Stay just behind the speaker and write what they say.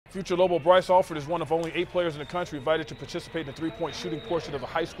Future Lobo Bryce Alford is one of only 8 players in the country invited to participate in the three-point shooting portion of the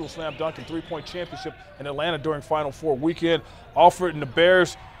high school slam dunk and three-point championship in Atlanta during Final Four weekend. Alford and the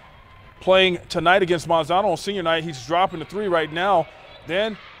Bears playing tonight against Manzano on senior night. He's dropping the 3 right now.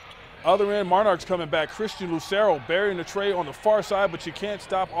 Then other end, Monarchs coming back. Christian Lucero burying the tray on the far side, but you can't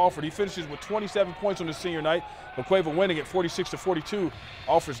stop Alford. He finishes with 27 points on his senior night. LaQuava winning at 46-42.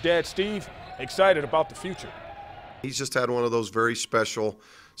 Alford's dad, Steve, excited about the future. He's just had one of those very special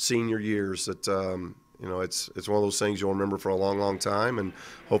senior years that, you know, it's one of those things you'll remember for a long, long time, and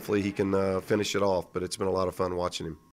hopefully he can finish it off. But it's been a lot of fun watching him.